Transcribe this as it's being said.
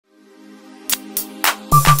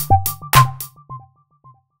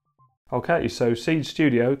Okay, so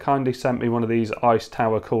seeedstudio kindly sent me one of these ice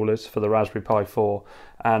tower coolers for the Raspberry Pi 4,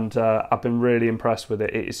 and I've been really impressed with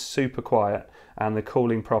it. It is super quiet and the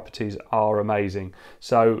cooling properties are amazing.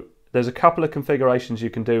 So there's a couple of configurations you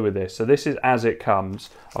can do with this. So this is as it comes.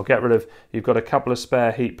 I'll get rid of, you've got a couple of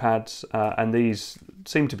spare heat pads and these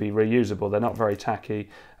seem to be reusable. They're not very tacky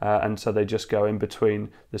and so they just go in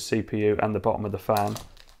between the CPU and the bottom of the fan.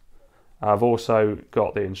 I've also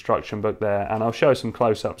got the instruction book there, and I'll show some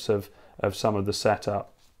close-ups of some of the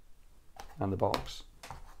setup and the box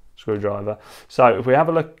screwdriver. So if we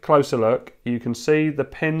have a closer look, you can see the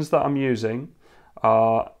pins that I'm using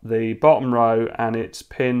are the bottom row, and it's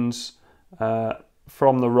pins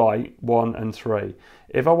from the right, 1 and 3.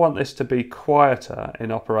 If I want this to be quieter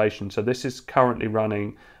in operation, so this is currently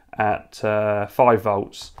running at 5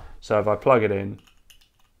 volts, so if I plug it in,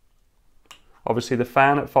 obviously the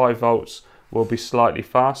fan at 5 volts will be slightly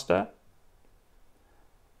faster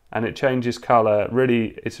and it changes colour.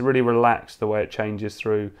 Really, it's really relaxed the way it changes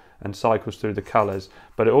through and cycles through the colours,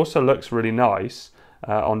 but it also looks really nice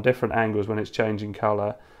on different angles when it's changing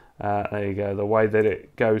colour. There you go, the way that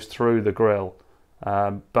it goes through the grill.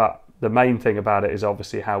 But the main thing about it is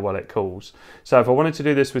obviously how well it cools. So if I wanted to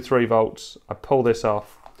do this with 3 volts, I pull this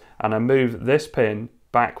off and I move this pin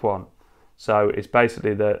back 1. So it's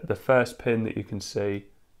basically the first pin that you can see.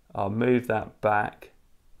 I'll move that back.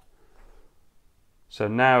 So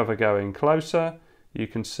now if I go in closer, you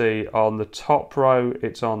can see on the top row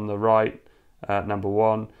it's on the right, number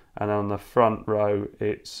 1, and on the front row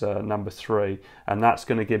it's number 3, and that's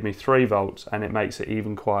going to give me 3 volts and it makes it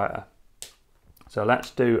even quieter. So let's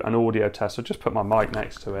do an audio test. I'll just put my mic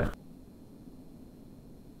next to it.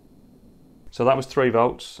 So that was 3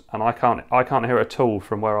 volts, and I can't hear it at all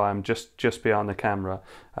from where I am, just behind the camera.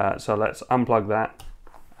 So let's unplug that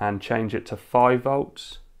and change it to 5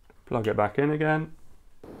 volts. Plug it back in again.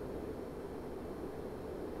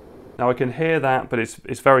 Now I can hear that, but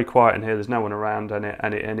it's very quiet in here. There's no one around, and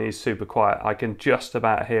it is super quiet. I can just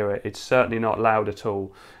about hear it. It's certainly not loud at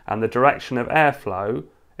all. And the direction of airflow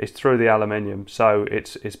is through the aluminium, so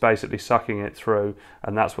it's basically sucking it through,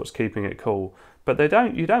 and that's what's keeping it cool. But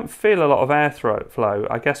you don't feel a lot of airflow,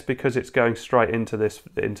 I guess, because it's going straight into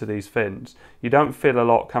these fins. You don't feel a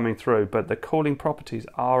lot coming through, but the cooling properties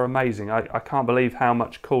are amazing. I can't believe how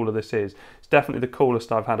much cooler this is. It's definitely the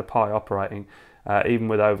coolest I've had a Pi operating, even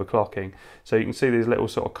with overclocking. So you can see these little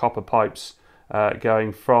sort of copper pipes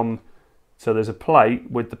going from, so there's a plate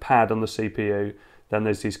with the pad on the CPU, then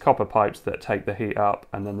there's these copper pipes that take the heat up,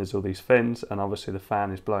 and then there's all these fins, and obviously the fan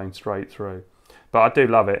is blowing straight through. But I do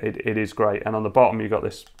love it. It is great. And on the bottom you've got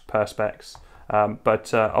this perspex.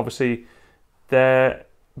 Obviously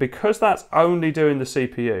because that's only doing the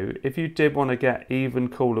CPU, if you did want to get even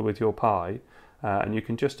cooler with your Pi, and you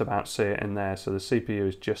can just about see it in there, so the CPU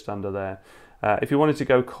is just under there. If you wanted to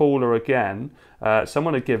go cooler again,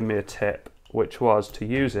 someone had given me a tip, which was to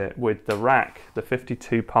use it with the rack, the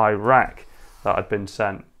 52 Pi rack that I'd been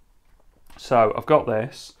sent. So I've got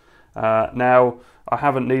this. Now, I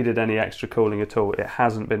haven't needed any extra cooling at all. It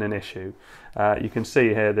hasn't been an issue. You can see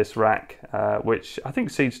here this rack, which I think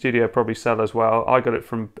seeedstudio probably sell as well. I got it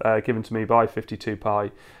from given to me by 52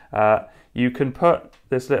 Pi. You can put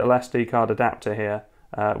this little SD card adapter here,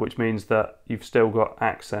 which means that you've still got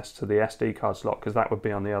access to the SD card slot, because that would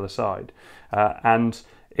be on the other side. And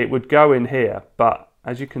it would go in here, but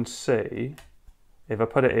as you can see, if I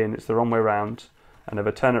put it in, it's the wrong way around. And if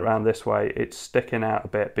I turn it around this way, it's sticking out a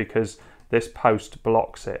bit because this post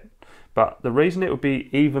blocks it. But the reason it would be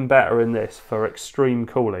even better in this for extreme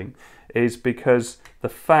cooling is because the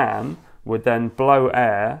fan would then blow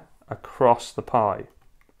air across the Pi.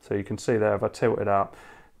 So you can see there, if I tilt it up,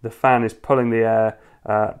 the fan is pulling the air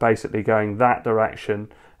basically going that direction,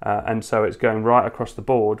 and so it's going right across the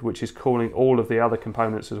board, which is cooling all of the other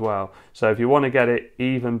components as well. So if you want to get it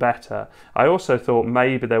even better, I also thought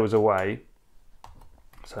maybe there was a way.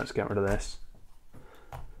 So let's get rid of this.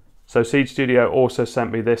 So seeedstudio also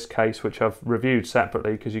sent me this case, which I've reviewed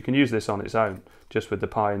separately, because you can use this on its own, just with the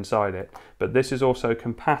Pi inside it. But this is also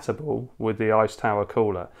compatible with the Ice Tower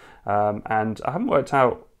cooler. And I haven't worked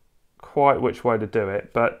out quite which way to do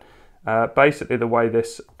it, but basically the way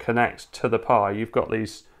this connects to the Pi, you've got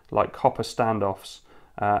these like copper standoffs,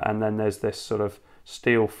 and then there's this sort of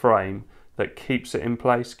steel frame that keeps it in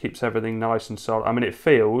place, keeps everything nice and solid. I mean, it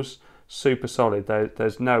feels super solid.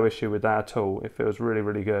 There's no issue with that at all. It feels really,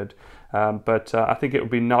 really good. But I think it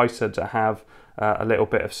would be nicer to have a little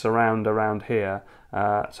bit of surround around here.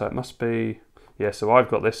 So it must be, yeah, so I've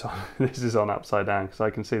got this on, this is on upside down because I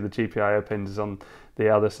can see the GPIO pins is on the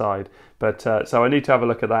other side. But so I need to have a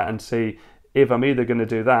look at that and see if I'm either going to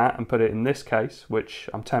do that and put it in this case, which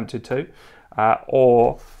I'm tempted to,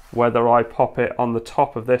 or whether I pop it on the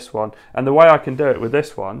top of this one. And the way I can do it with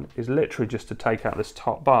this one is literally just to take out this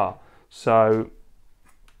top bar. So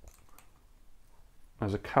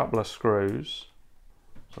there's a couple of screws.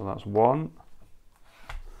 So that's one,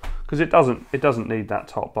 because it doesn't need that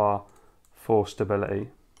top bar for stability.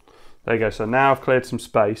 There you go. So now I've cleared some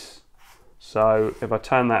space. So if I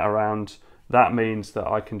turn that around, that means that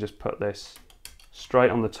I can just put this straight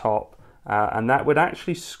on the top, and that would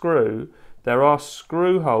actually screw. There are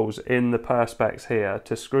screw holes in the perspex here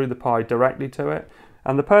to screw the Pi directly to it,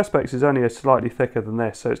 and the perspex is only slightly thicker than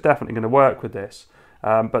this, so it's definitely going to work with this.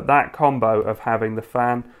 But that combo of having the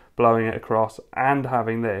fan blowing it across and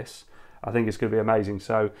having this, I think it's going to be amazing.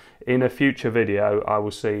 So in a future video, I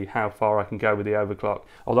will see how far I can go with the overclock.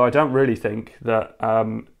 Although I don't really think that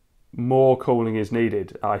more cooling is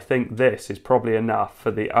needed. I think this is probably enough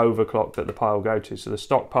for the overclock that the Pi will go to. So the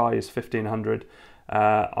stock Pi is 1500.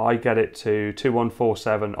 I get it to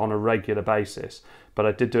 2147 on a regular basis, but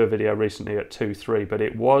I did do a video recently at 2.3, but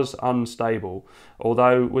it was unstable.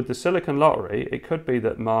 Although with the silicon lottery, it could be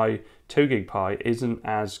that my 2 gig Pi isn't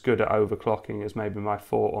as good at overclocking as maybe my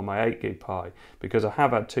 4 or my 8 gig Pi, because I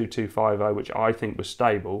have had 2250, which I think was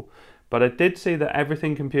stable. But I did see that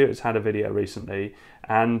Everything Computers had a video recently,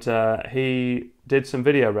 and he did some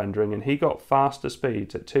video rendering, and he got faster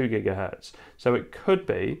speeds at 2 gigahertz. So it could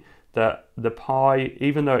be that the Pi,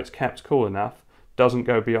 even though it's kept cool enough, doesn't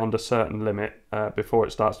go beyond a certain limit before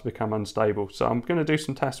it starts to become unstable. So I'm going to do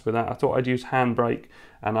some tests with that. I thought I'd use Handbrake,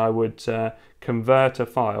 and I would convert a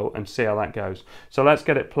file and see how that goes. So let's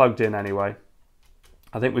get it plugged in anyway.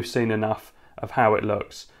 I think we've seen enough of how it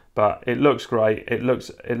looks, but it looks great. It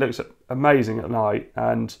looks amazing at night,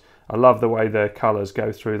 and I love the way the colours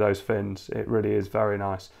go through those fins. It really is very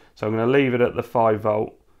nice. So I'm going to leave it at the 5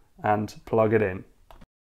 volt and plug it in.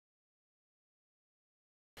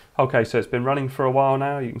 Okay, so it's been running for a while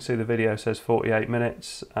now. You can see the video says 48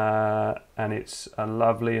 minutes, and it's a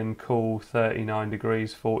lovely and cool 39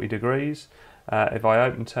 degrees, 40 degrees. If I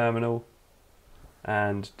open terminal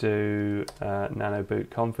and do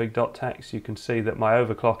nanobootconfig.txt, you can see that my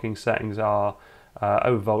overclocking settings are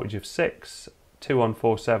over voltage of 6,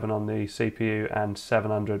 2147 on the CPU and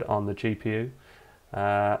 700 on the GPU.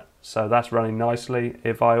 So that's running nicely.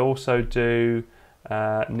 If I also do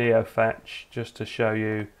NeoFetch, just to show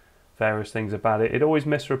you various things about it, it always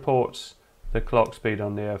misreports the clock speed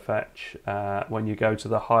on NeoFetch when you go to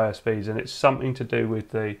the higher speeds, and it's something to do with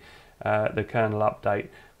the kernel update.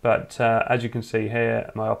 But as you can see here,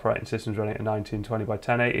 my operating system is running at 1920 by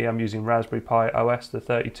 1080. I'm using Raspberry Pi OS, the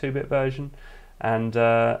 32-bit version, and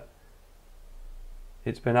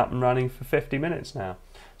it's been up and running for 50 minutes now.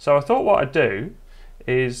 So I thought what I'd do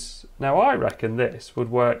is, now I reckon this would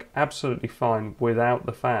work absolutely fine without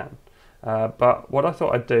the fan. But what I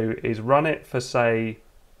thought I'd do is run it for, say,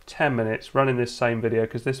 10 minutes, running this same video,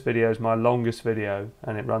 because this video is my longest video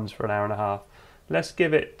and it runs for an hour and a half. Let's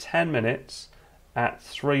give it 10 minutes at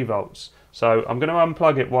 3 volts. So I'm going to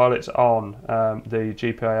unplug it while it's on the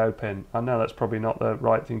GPIO pin. I know that's probably not the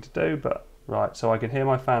right thing to do, but right, so I can hear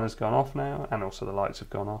my fan has gone off now, and also the lights have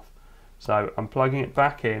gone off. So I'm plugging it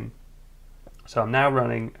back in. So I'm now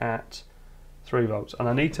running at 3 volts, and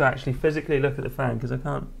I need to actually physically look at the fan because I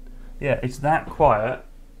can't. Yeah, it's that quiet,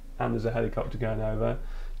 and there's a helicopter going over,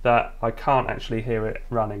 that I can't actually hear it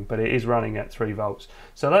running, but it is running at 3 volts.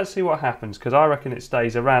 So let's see what happens, because I reckon it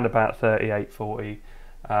stays around about 38, 40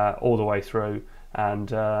 all the way through,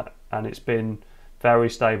 and it's been very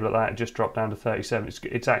stable at that. It just dropped down to 37.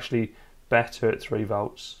 It's actually better at 3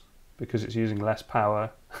 volts because it's using less power,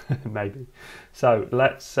 maybe. So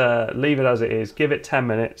let's leave it as it is, give it 10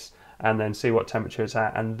 minutes, and then see what temperature it's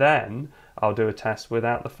at, and then I'll do a test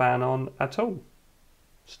without the fan on at all.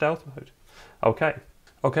 Stealth mode.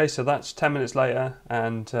 Okay, so that's 10 minutes later,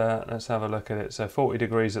 and let's have a look at it. So 40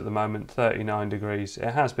 degrees at the moment, 39 degrees.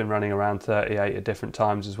 It has been running around 38 at different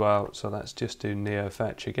times as well. So let's just do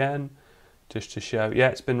NeoFetch again, just to show. Yeah,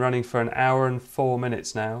 it's been running for an hour and 4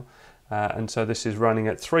 minutes now. And so this is running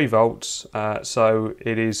at 3 volts. So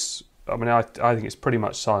it is, I mean, I think it's pretty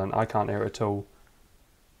much silent. I can't hear it at all.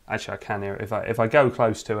 Actually, I can hear it. If I go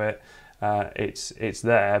close to it, it's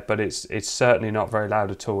there, but it's certainly not very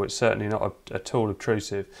loud at all. It's certainly not at all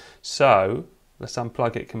obtrusive. So let's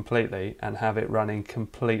unplug it completely and have it running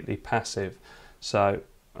completely passive. So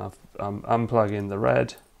I'm unplugging the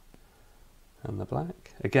red and the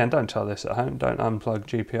black. Again, don't try this at home. Don't unplug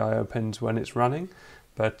GPIO pins when it's running.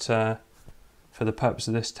 But for the purpose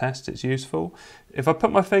of this test, it's useful. If I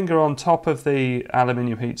put my finger on top of the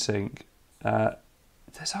aluminium heatsink,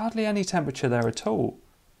 there's hardly any temperature there at all.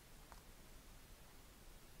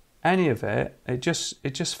 any of it, it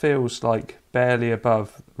just feels like barely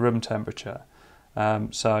above room temperature.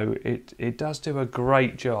 So it does do a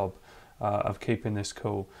great job of keeping this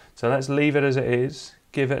cool. So let's leave it as it is,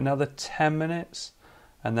 give it another 10 minutes,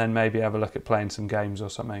 and then maybe have a look at playing some games or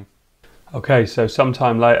something. Okay, so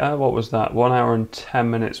sometime later, what was that? 1 hour and 10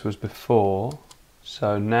 minutes was before.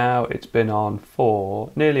 So now it's been on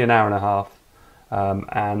for nearly an hour and a half.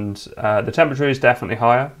 And the temperature is definitely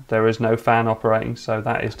higher. There is no fan operating, so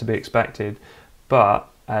that is to be expected. But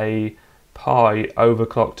a Pi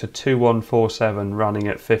overclocked to 2147 running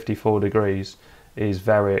at 54 degrees is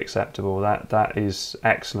very acceptable. That is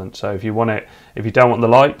excellent. So if you want it, if you don't want the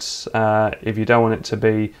lights, if you don't want it to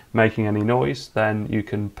be making any noise, then you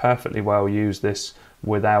can perfectly well use this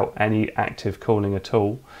without any active cooling at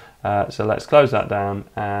all. So let's close that down,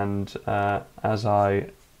 and as I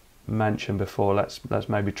mentioned before, let's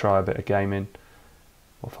maybe try a bit of gaming.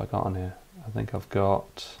 What have I got on here? I think I've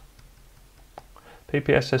got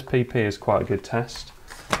PPSSPP is quite a good test.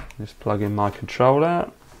 Just plug in my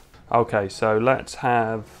controller. Okay, so let's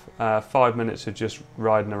have 5 minutes of just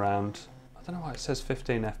riding around. I don't know why it says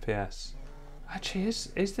 15 FPS. Actually,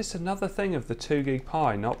 is this another thing of the 2 gig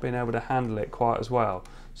Pi not being able to handle it quite as well?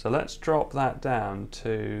 So let's drop that down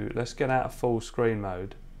to, let's get out of full screen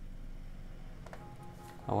mode.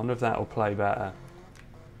 I wonder if that will play better.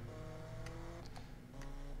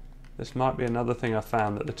 This might be another thing I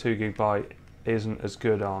found that the 2 gig byte isn't as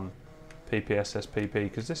good on PPSSPP,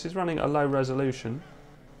 because this is running at a low resolution.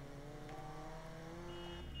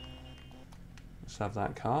 Let's have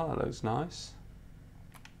that car, that looks nice.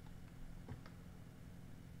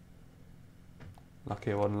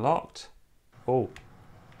 Lucky it wasn't locked. Oh,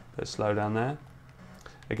 bit slow down there.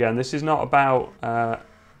 Again, this is not about how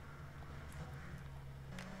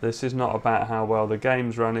well the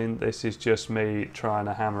game's running. This is just me trying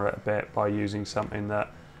to hammer it a bit by using something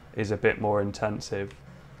that is a bit more intensive.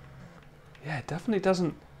 Yeah, it definitely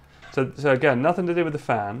doesn't. So again, nothing to do with the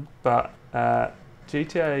fan, but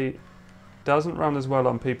GTA doesn't run as well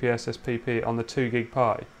on PPSSPP on the 2 gig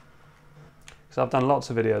Pi. Because I've done lots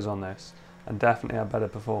of videos on this and definitely had better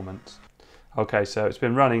performance. Okay, so it's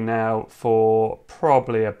been running now for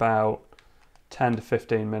probably about 10 to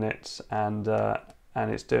 15 minutes, and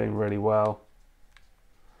it's doing really well.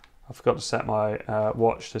 I forgot to set my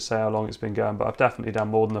watch to say how long it's been going, but I've definitely done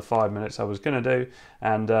more than the 5 minutes I was going to do,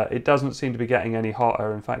 and it doesn't seem to be getting any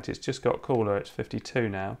hotter. In fact, it's just got cooler. It's 52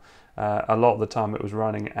 now. A lot of the time it was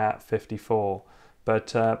running at 54,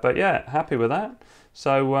 but yeah, happy with that.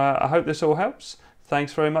 So I hope this all helps.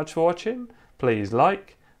 Thanks very much for watching. Please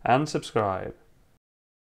like and subscribe.